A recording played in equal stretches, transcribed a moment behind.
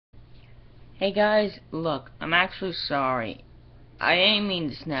Hey guys, look, I'm actually sorry. I ain't mean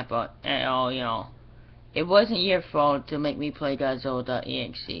to snap out at all, y'all. It wasn't your fault to make me play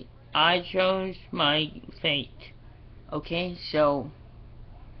Godzilla.exe. I chose my fate. Okay, so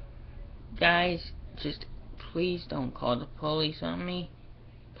guys, just please don't call the police on me.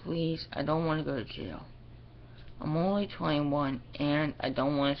 Please, I don't want to go to jail. I'm only 21 and I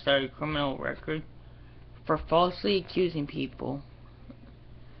don't want to start a criminal record for falsely accusing people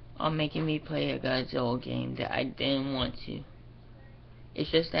on making me play a Godzilla game that I didn't want to. It's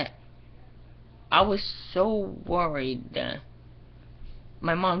just that I was so worried that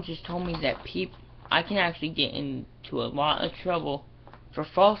my mom just told me that I can actually get into a lot of trouble for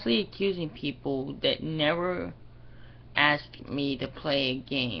falsely accusing people that never asked me to play a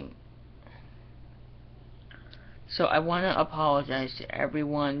game. So I want to apologize to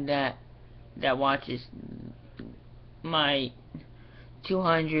everyone that watches my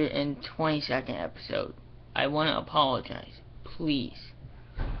 222nd episode. I want to apologize. Please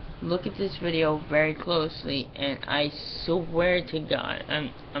look at this video very closely, and I swear to God,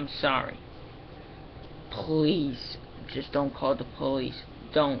 I'm sorry. Please, just don't call the police.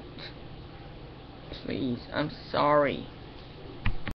 Don't. Please, I'm sorry.